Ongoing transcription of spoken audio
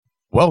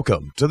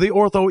Welcome to the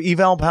Ortho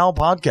Eval Pal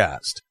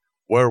podcast,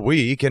 where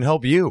we can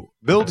help you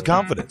build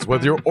confidence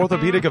with your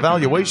orthopedic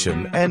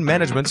evaluation and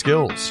management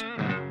skills.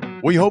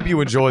 We hope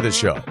you enjoy the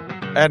show.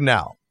 And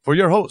now, for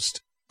your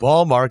host,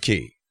 Paul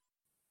Marquis.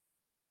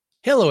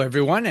 Hello,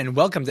 everyone, and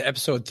welcome to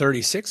episode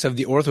 36 of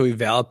the Ortho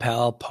Eval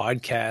Pal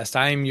podcast.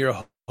 I'm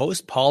your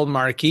host, Paul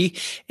Marquis,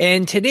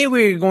 and today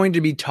we're going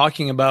to be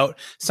talking about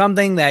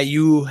something that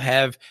you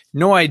have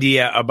no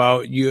idea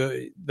about.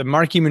 The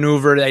Marquis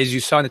Maneuver, as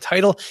you saw in the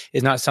title,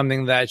 is not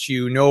something that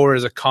you know or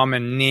is a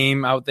common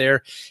name out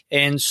there.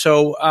 And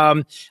so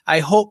I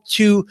hope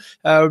to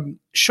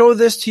show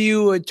this to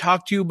you,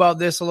 talk to you about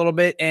this a little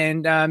bit,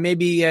 and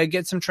maybe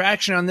get some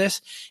traction on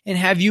this and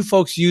have you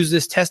folks use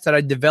this test that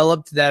I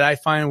developed that I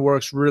find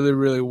works really,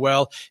 really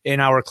well in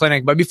our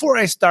clinic. But before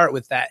I start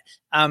with that,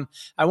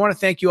 I want to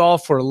thank you all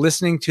for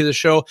listening to the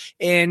show.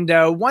 And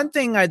one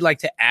thing I'd like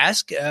to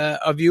ask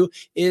of you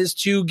is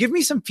to give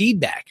me some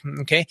feedback,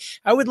 okay?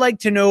 I would like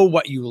to know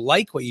what you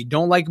like, what you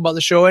don't like about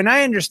the show. And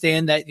I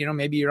understand that,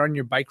 maybe you're on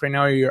your bike right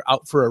now or you're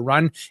out for a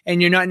run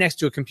and you're not next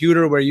to a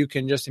computer where you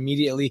can just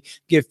immediately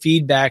give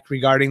feedback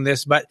regarding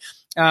this. But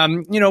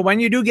when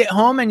you do get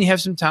home and you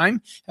have some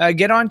time,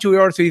 get on to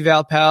Ortho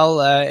Eval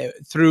Pal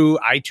through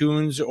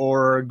iTunes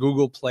or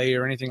Google Play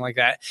or anything like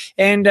that,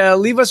 and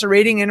leave us a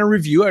rating and a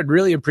review. I'd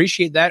really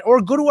appreciate that. Or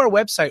go to our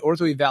website,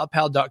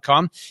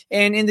 orthoevalpal.com,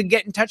 and in the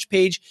Get in Touch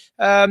page,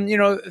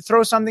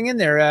 throw something in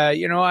there.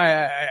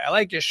 I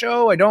like your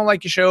show. I don't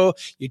like your show.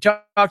 You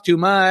talk too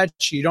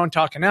much. You don't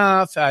talk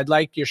enough. I'd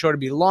like your show to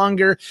be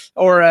longer,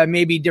 or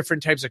maybe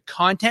different types of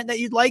content that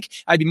you'd like.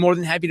 I'd be more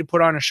than happy to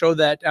put on a show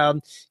that,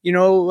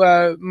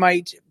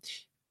 might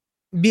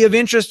be of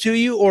interest to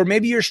you, or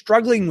maybe you're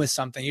struggling with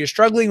something. You're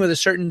struggling with a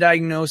certain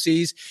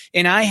diagnosis,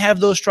 and I have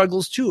those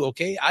struggles too,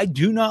 okay? I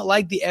do not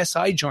like the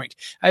SI joint.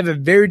 I have a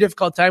very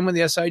difficult time with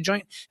the SI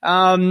joint.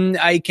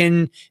 I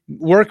can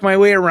work my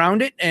way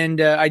around it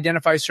and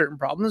identify certain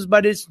problems,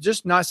 but it's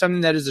just not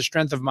something that is a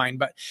strength of mine.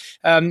 But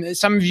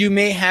some of you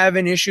may have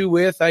an issue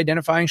with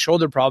identifying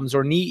shoulder problems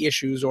or knee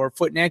issues or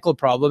foot and ankle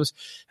problems,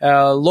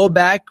 low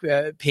back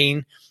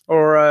pain,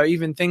 or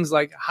even things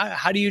like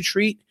how do you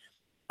treat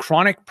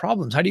chronic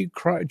problems? How do you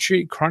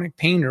treat chronic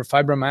pain or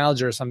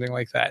fibromyalgia or something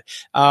like that?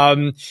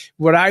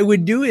 What I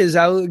would do is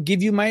I'll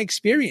give you my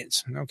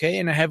experience, okay?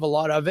 And I have a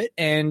lot of it,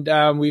 and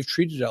we've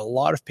treated a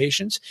lot of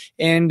patients,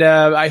 and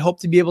I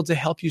hope to be able to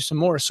help you some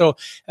more. So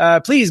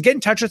please get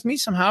in touch with me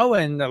somehow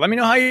and let me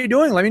know how you're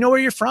doing. Let me know where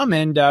you're from,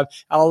 and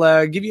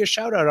I'll give you a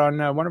shout out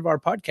on one of our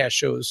podcast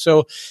shows.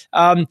 So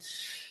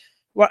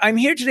well, I'm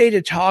here today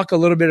to talk a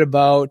little bit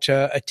about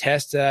a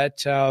test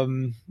that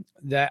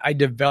I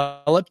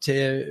developed.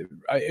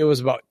 It was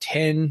about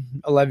 10,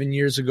 11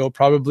 years ago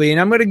probably. And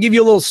I'm going to give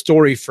you a little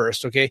story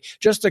first, okay?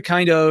 Just to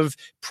kind of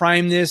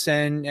prime this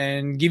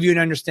and give you an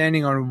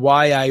understanding on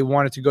why I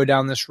wanted to go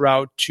down this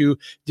route to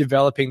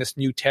developing this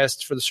new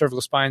test for the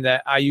cervical spine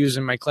that I use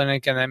in my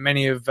clinic and that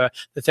many of the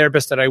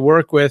therapists that I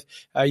work with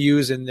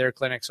use in their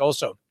clinics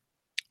also.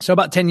 So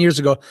about 10 years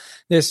ago,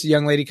 this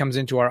young lady comes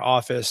into our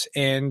office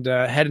and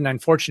had an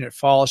unfortunate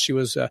fall. She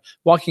was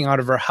walking out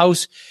of her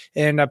house,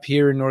 and up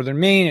here in northern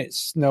Maine, it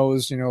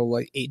snows,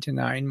 like 8 to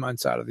 9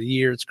 months out of the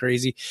year. It's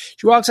crazy.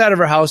 She walks out of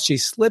her house. She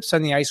slips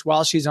on the ice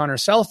while she's on her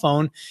cell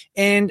phone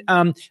and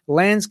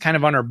lands kind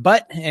of on her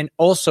butt and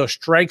also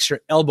strikes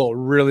her elbow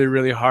really,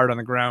 really hard on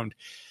the ground.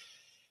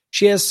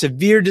 She has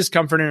severe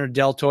discomfort in her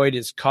deltoid.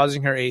 It's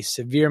causing her a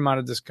severe amount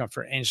of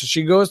discomfort. And so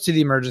she goes to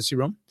the emergency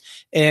room,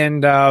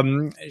 and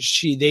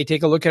they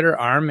take a look at her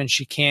arm, and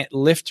she can't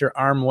lift her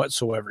arm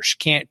whatsoever. She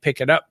can't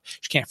pick it up.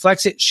 She can't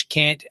flex it. She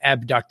can't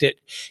abduct it.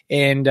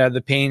 And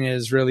the pain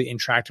is really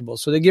intractable.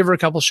 So they give her a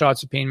couple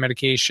shots of pain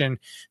medication.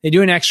 They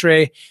do an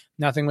x-ray.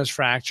 Nothing was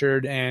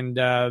fractured.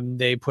 And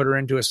they put her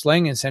into a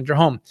sling and sent her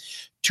home.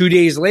 2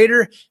 days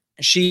later,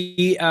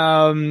 she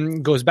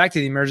goes back to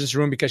the emergency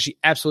room because she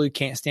absolutely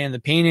can't stand the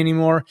pain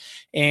anymore.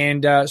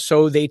 And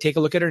so they take a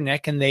look at her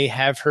neck, and they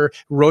have her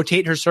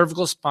rotate her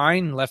cervical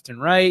spine left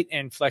and right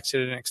and flex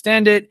it and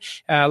extend it,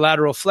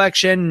 lateral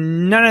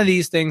flexion. None of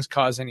these things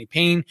cause any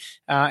pain.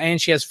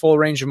 And she has full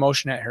range of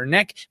motion at her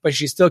neck, but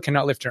she still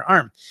cannot lift her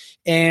arm.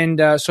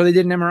 And so they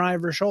did an MRI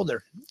of her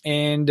shoulder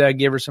and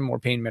gave her some more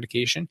pain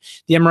medication.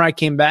 The MRI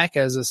came back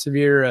as a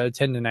severe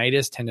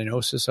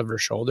tendinosis of her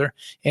shoulder.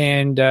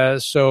 And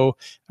so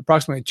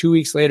approximately 2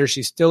 weeks later,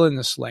 she's still in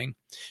the sling.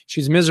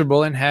 She's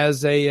miserable and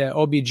has a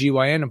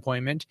OBGYN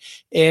appointment.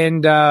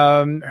 And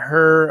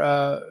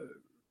her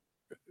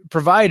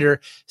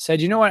provider said,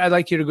 you know what, I'd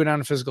like you to go down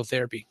to physical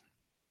therapy.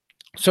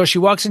 So she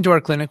walks into our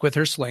clinic with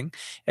her sling,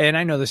 and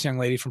I know this young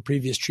lady from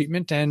previous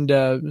treatment.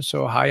 And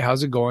so, hi,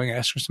 how's it going? I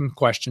asked her some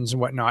questions and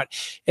whatnot.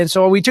 And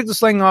so we took the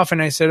sling off,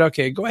 and I said,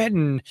 okay, go ahead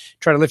and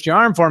try to lift your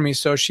arm for me.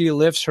 So she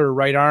lifts her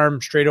right arm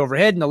straight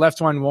overhead, and the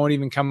left one won't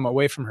even come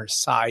away from her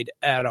side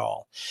at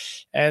all.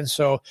 And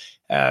so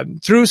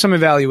through some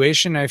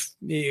evaluation,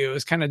 it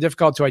was kind of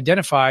difficult to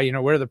identify,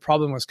 where the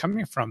problem was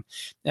coming from.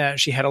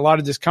 She had a lot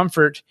of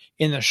discomfort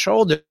in the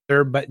shoulder,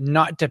 but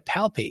not to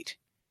palpate.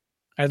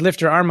 I'd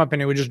lift her arm up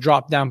and it would just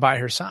drop down by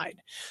her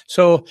side.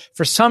 So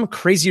for some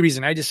crazy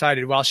reason, I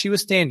decided while she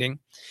was standing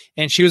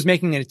and she was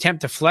making an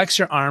attempt to flex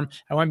her arm,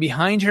 I went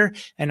behind her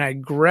and I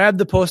grabbed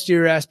the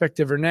posterior aspect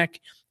of her neck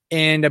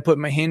and I put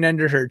my hand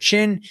under her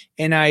chin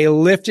and I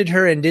lifted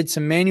her and did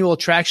some manual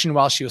traction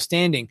while she was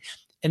standing.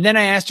 And then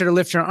I asked her to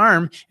lift her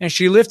arm and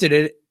she lifted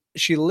it.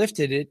 She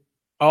lifted it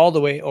all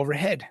the way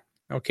overhead,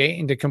 okay,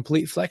 into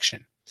complete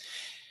flexion.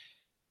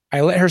 I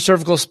let her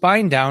cervical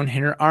spine down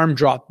and her arm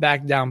dropped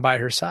back down by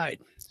her side.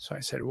 So I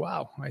said,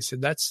 wow. I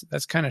said, that's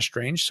kind of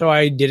strange. So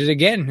I did it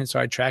again. And so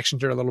I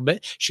tractioned her a little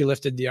bit. She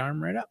lifted the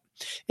arm right up.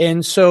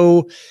 And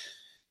so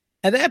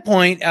at that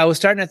point, I was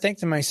starting to think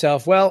to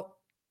myself, well,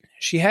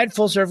 she had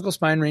full cervical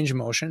spine range of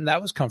motion.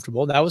 That was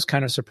comfortable. That was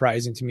kind of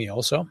surprising to me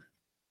also.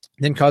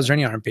 Didn't cause her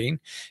any arm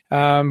pain.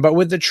 But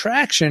with the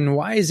traction,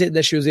 why is it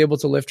that she was able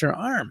to lift her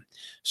arm?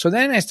 So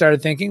then I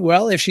started thinking,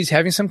 well, if she's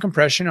having some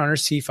compression on her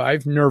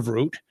C5 nerve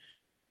root,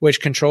 which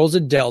controls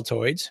the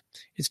deltoids.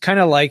 It's kind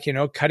of like,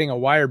 cutting a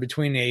wire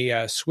between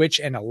a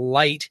switch and a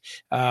light.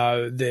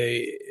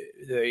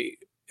 The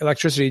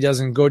electricity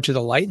doesn't go to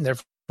the light, and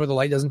therefore the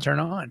light doesn't turn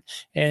on.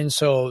 And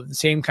so the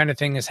same kind of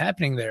thing is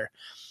happening there.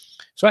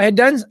 So I had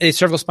done a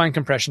cervical spine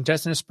compression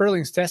test and a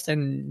Sperling's test,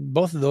 and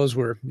both of those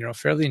were,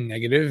 fairly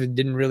negative. It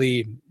didn't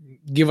really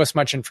give us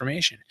much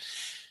information.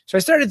 So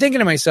I started thinking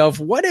to myself,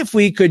 what if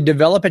we could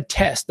develop a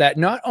test that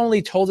not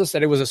only told us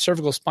that it was a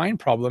cervical spine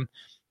problem,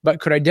 but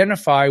could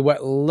identify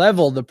what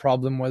level the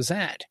problem was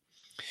at.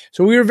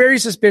 So we were very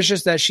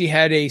suspicious that she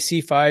had a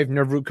C5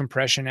 nerve root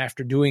compression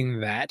after doing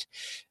that.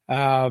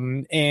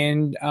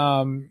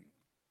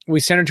 We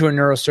sent her to a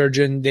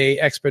neurosurgeon. They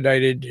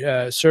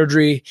expedited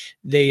surgery.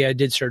 They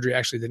did surgery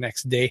actually the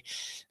next day,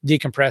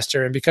 decompressed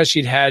her. And because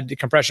she'd had the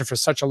compression for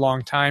such a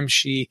long time,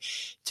 she,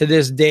 to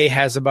this day,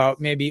 has about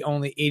maybe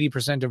only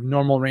 80% of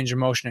normal range of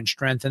motion and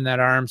strength in that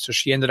arm. So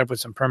she ended up with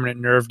some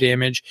permanent nerve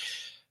damage.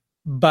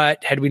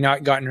 But had we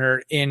not gotten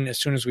her in as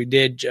soon as we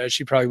did,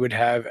 she probably would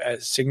have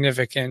a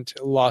significant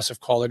loss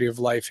of quality of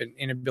life and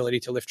inability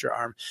to lift her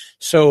arm.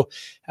 So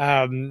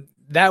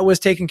that was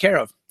taken care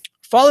of.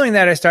 Following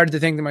that, I started to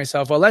think to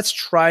myself, well, let's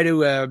try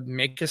to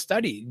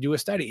do a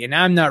study. And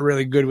I'm not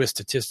really good with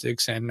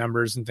statistics and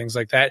numbers and things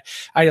like that.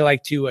 I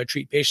like to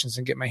treat patients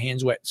and get my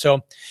hands wet.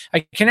 So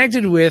I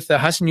connected with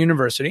Husson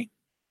University.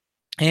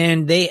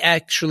 And they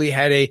actually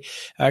had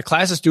a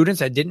class of students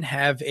that didn't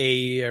have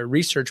a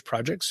research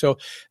project. So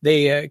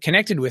they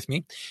connected with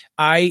me.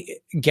 I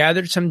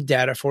gathered some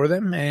data for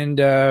them,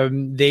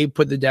 and they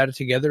put the data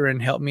together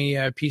and helped me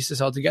piece this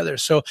all together.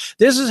 So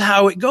this is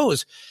how it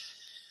goes.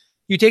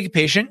 You take a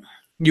patient,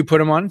 you put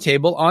them on a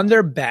table on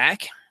their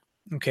back.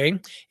 Okay.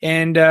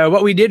 And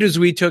what we did is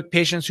we took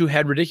patients who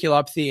had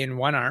radiculopathy in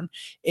one arm,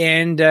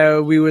 and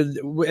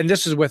and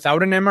this is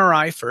without an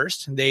MRI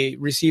first. They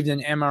received an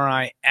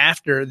MRI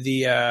after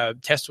the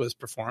test was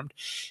performed.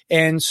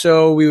 And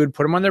so we would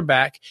put them on their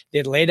back.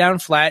 They'd lay down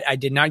flat. I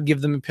did not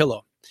give them a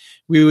pillow.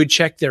 We would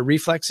check their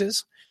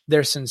reflexes,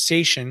 their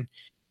sensation,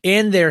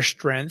 and their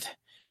strength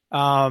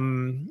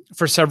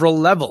for several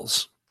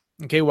levels,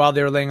 okay, while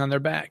they were laying on their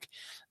back.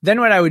 Then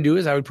what I would do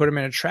is I would put them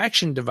in a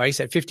traction device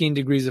at 15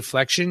 degrees of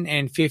flexion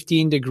and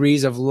 15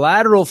 degrees of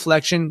lateral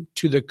flexion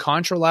to the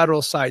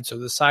contralateral side, so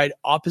the side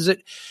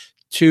opposite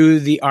to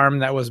the arm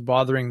that was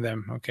bothering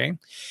them, okay?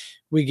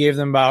 We gave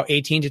them about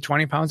 18 to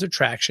 20 pounds of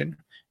traction.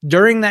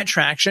 During that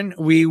traction,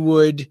 we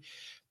would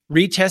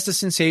retest the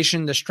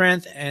sensation, the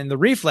strength, and the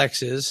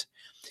reflexes.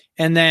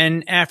 And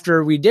then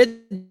after we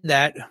did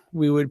that,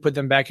 we would put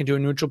them back into a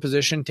neutral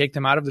position, take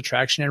them out of the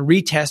traction, and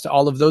retest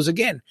all of those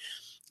again.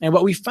 And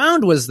what we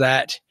found was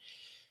that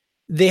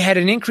they had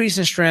an increase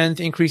in strength,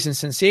 increase in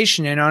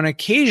sensation, and on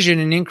occasion,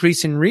 an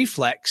increase in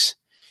reflex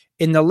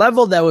in the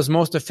level that was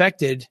most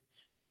affected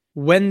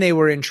when they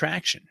were in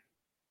traction.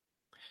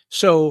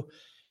 So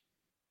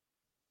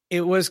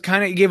it was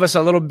it gave us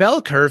a little bell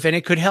curve, and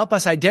it could help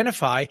us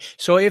identify.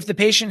 So if the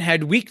patient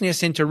had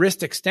weakness into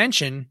wrist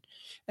extension,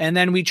 and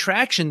then we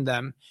tractioned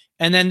them,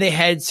 and then they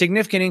had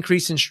significant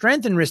increase in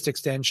strength in wrist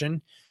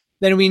extension,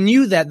 then we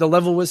knew that the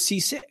level was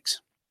C6.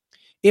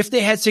 If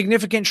they had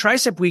significant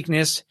tricep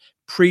weakness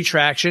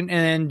pre-traction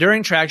and then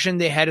during traction,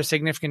 they had a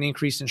significant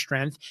increase in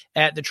strength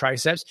at the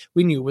triceps,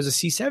 we knew it was a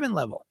C7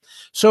 level.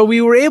 So we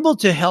were able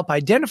to help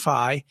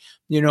identify,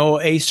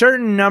 a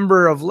certain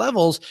number of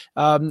levels,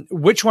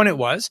 which one it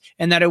was,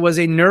 and that it was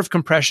a nerve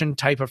compression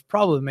type of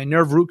problem, a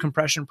nerve root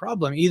compression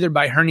problem, either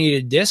by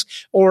herniated disc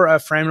or a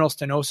foraminal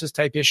stenosis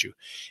type issue.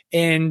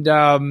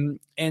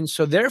 And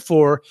so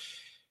therefore,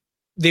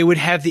 they would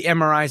have the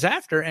MRIs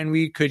after, and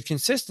we could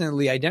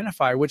consistently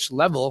identify which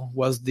level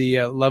was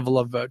the level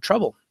of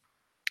trouble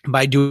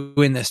by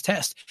doing this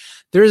test.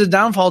 There is a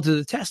downfall to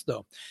the test,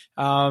 though.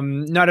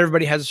 Not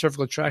everybody has a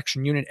cervical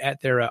traction unit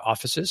at their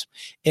offices.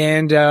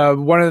 And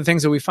one of the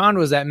things that we found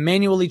was that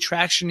manually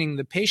tractioning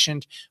the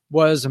patient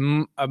was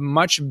a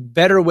much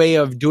better way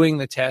of doing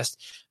the test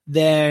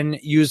than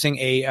using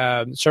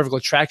a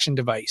cervical traction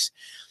device.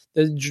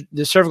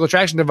 the cervical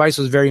traction device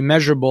was very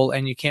measurable,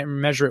 and you can't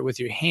measure it with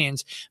your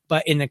hands.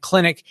 But in the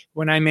clinic,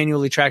 when I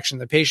manually traction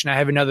the patient, I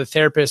have another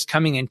therapist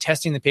coming and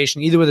testing the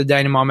patient either with a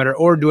dynamometer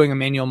or doing a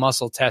manual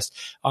muscle test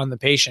on the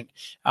patient.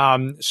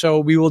 So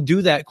we will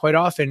do that quite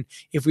often.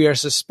 If we are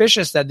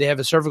suspicious that they have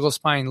a cervical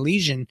spine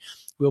lesion,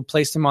 we'll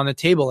place them on the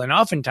table. And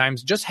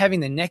oftentimes, just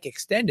having the neck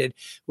extended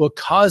will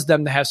cause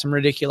them to have some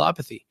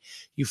radiculopathy.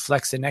 You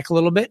flex the neck a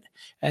little bit,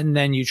 and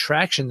then you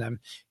traction them.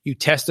 You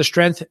test the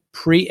strength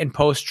pre and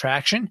post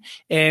traction.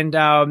 And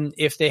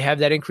if they have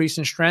that increase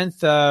in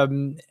strength,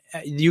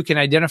 you can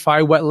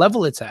identify what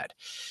level it's at.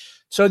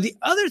 So the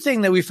other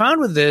thing that we found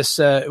with this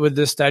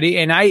study,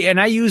 and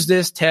I use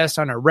this test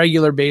on a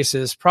regular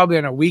basis, probably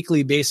on a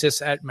weekly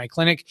basis at my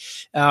clinic,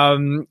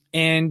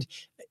 and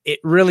it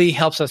really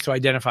helps us to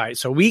identify it.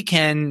 So we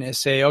can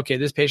say, okay,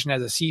 this patient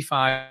has a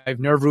C5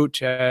 nerve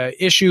root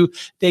issue.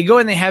 They go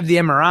and they have the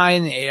MRI,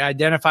 and it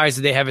identifies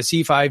that they have a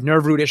C5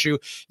 nerve root issue.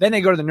 Then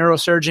they go to the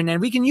neurosurgeon, and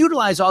we can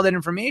utilize all that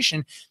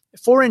information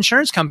for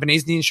insurance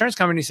companies. The insurance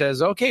company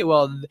says, okay,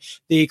 well,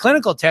 the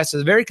clinical test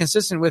is very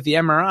consistent with the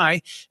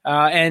MRI,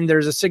 and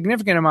there's a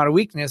significant amount of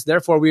weakness.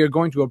 Therefore, we are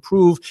going to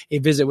approve a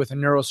visit with a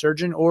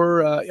neurosurgeon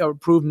or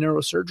approve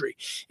neurosurgery.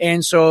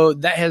 And so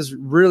that has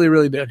really,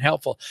 really been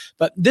helpful.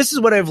 But this is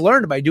what I've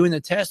learned by doing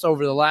the test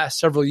over the last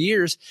several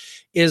years,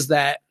 is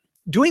that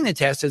doing the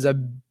test is a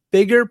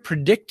bigger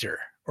predictor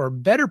or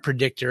better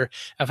predictor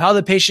of how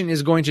the patient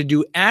is going to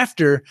do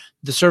after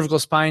the cervical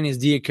spine is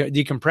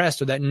decompressed,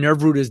 or that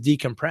nerve root is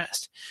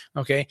decompressed.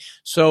 Okay.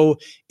 So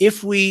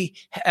if we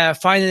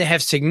find that they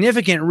have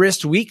significant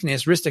wrist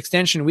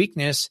extension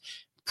weakness,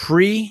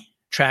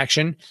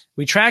 pre-traction,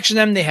 we traction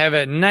them, they have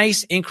a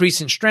nice increase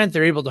in strength,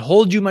 they're able to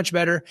hold you much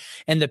better.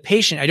 And the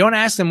patient, I don't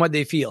ask them what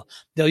they feel.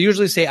 They'll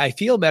usually say, I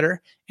feel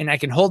better, and I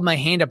can hold my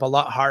hand up a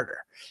lot harder.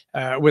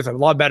 With a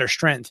lot better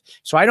strength.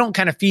 So I don't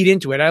kind of feed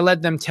into it. I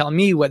let them tell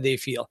me what they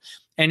feel.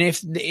 And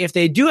if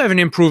they do have an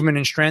improvement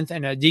in strength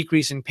and a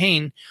decrease in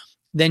pain,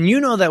 then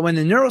you know that when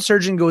the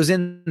neurosurgeon goes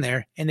in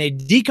there and they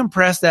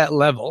decompress that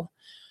level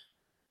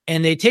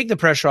and they take the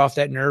pressure off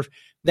that nerve,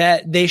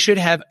 that they should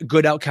have a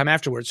good outcome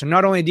afterwards. So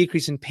not only a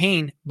decrease in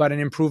pain, but an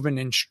improvement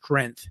in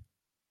strength.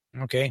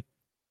 Okay.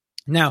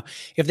 Now,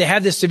 if they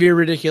have this severe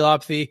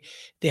radiculopathy,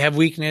 they have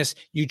weakness,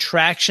 you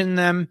traction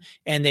them,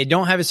 and they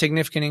don't have a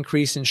significant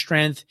increase in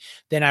strength,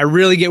 then I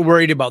really get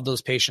worried about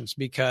those patients,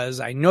 because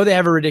I know they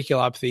have a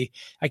radiculopathy.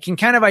 I can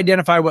kind of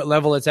identify what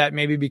level it's at,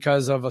 maybe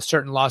because of a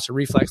certain loss of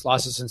reflex,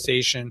 loss of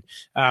sensation,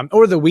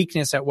 or the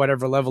weakness at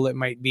whatever level it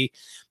might be.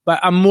 But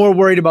I'm more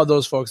worried about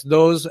those folks.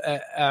 Those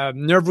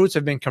nerve roots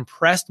have been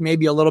compressed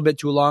maybe a little bit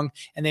too long,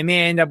 and they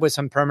may end up with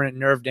some permanent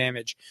nerve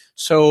damage.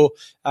 So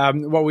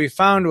what we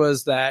found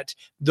was that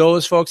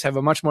those folks have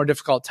a much more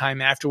difficult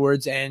time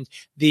afterwards, and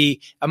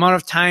the amount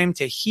of time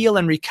to heal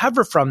and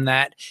recover from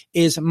that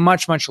is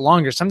much, much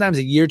longer, sometimes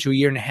a year to a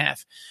year and a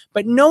half.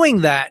 But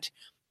knowing that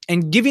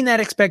and giving that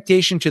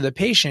expectation to the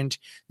patient,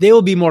 they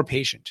will be more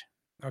patient.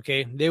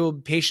 Okay. They will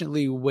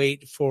patiently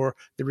wait for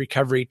the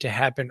recovery to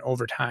happen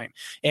over time.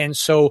 And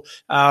so,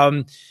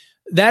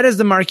 that is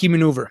the Marquis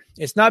Maneuver.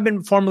 It's not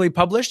been formally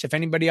published. If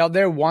anybody out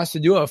there wants to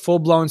do a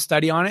full-blown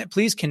study on it,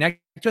 please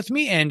connect with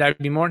me, and I'd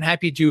be more than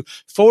happy to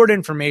forward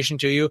information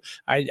to you.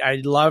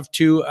 I'd love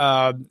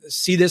to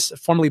see this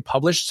formally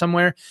published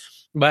somewhere.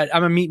 But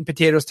I'm a meat and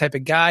potatoes type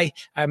of guy.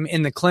 I'm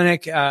in the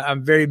clinic.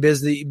 I'm very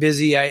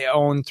busy. I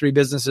own 3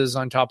 businesses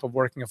on top of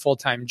working a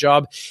full-time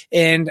job.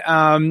 And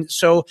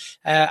so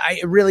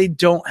I really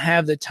don't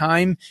have the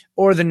time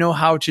or the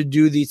know-how to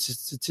do the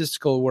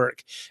statistical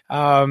work.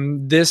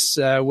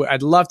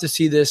 I'd love to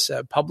see this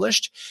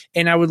published,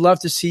 and I would love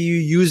to see you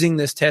using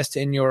this test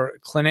in your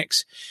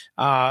clinics.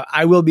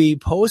 I will be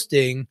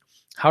posting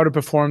how to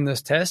perform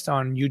this test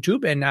on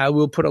YouTube, and I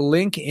will put a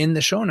link in the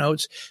show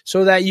notes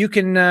so that you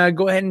can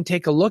go ahead and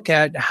take a look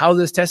at how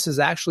this test is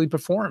actually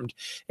performed.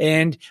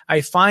 And I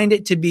find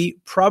it to be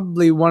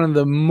probably one of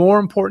the more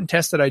important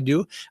tests that I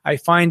do. I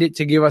find it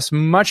to give us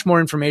much more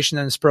information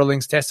than the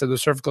Sperling's test or the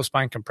cervical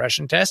spine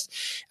compression test,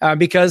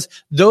 because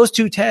those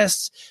 2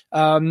 tests,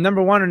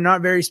 number one, are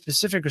not very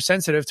specific or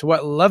sensitive to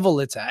what level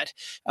it's at.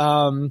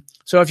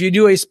 So if you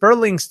do a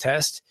Sperling's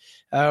test,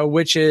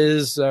 which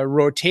is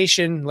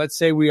rotation. Let's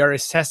say we are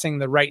assessing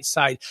the right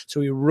side. So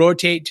we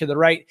rotate to the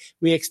right,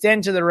 we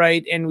extend to the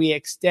right, and we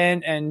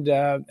extend and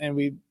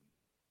we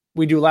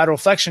do lateral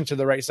flexion to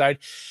the right side.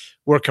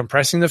 We're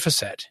compressing the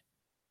facet.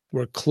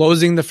 We're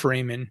closing the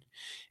foramen,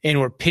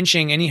 and we're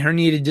pinching any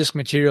herniated disc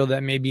material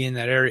that may be in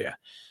that area.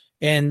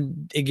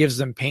 And it gives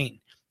them pain.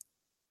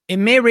 It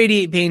may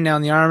radiate pain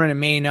down the arm, and it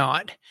may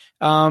not.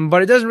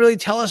 But it doesn't really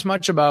tell us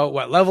much about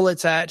what level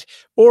it's at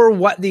or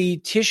what the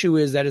tissue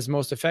is that is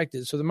most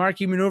affected. So the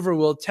Marquis Maneuver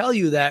will tell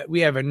you that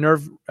we have a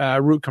nerve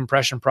root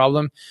compression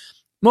problem.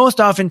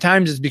 Most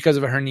oftentimes it's because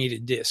of a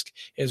herniated disc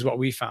is what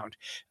we found.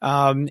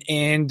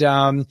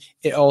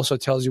 It also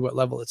tells you what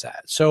level it's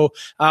at. So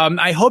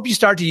I hope you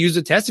start to use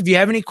the test. If you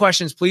have any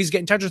questions, please get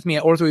in touch with me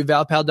at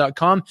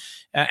orthoevalpal.com.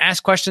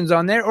 Ask questions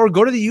on there, or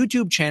go to the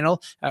YouTube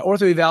channel,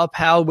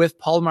 OrthoEvalPal with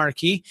Paul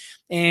Marquis,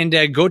 and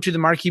go to the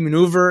Marquis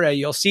Maneuver.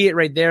 You'll see it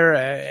right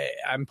there.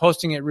 I'm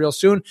posting it real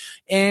soon.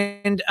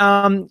 And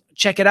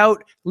check it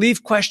out.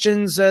 Leave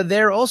questions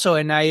there also.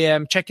 And I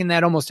am checking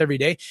that almost every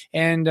day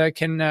and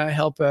can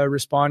help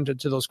respond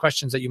to those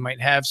questions that you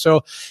might have.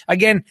 So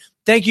again,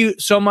 thank you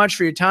so much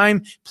for your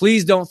time.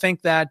 Please don't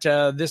think that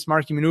this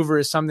Marquis Maneuver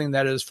is something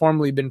that has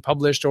formally been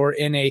published or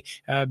in a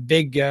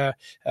big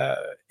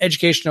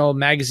educational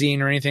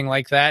magazine or anything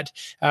like that.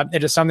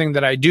 It is something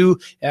that I do.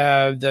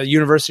 The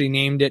university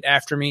named it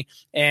after me,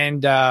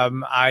 and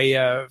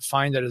I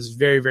find that is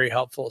very, very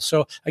helpful.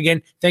 So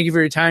again, thank you for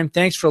your time.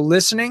 Thanks for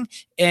listening,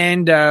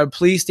 and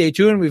please stay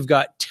tuned. We've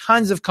got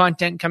tons of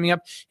content coming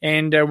up,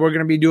 and we're going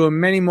to be doing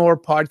many more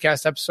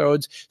podcast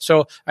episodes.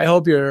 So I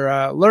hope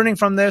you're learning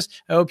from this.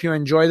 I hope you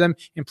enjoy them,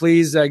 and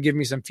please give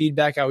me some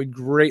feedback. I would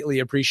greatly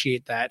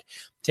appreciate that.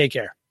 Take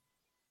care.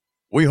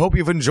 We hope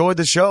you've enjoyed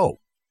the show.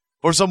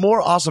 For some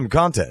more awesome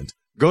content,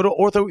 go to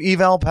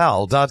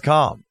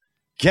orthoevalpal.com.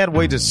 Can't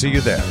wait to see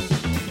you there.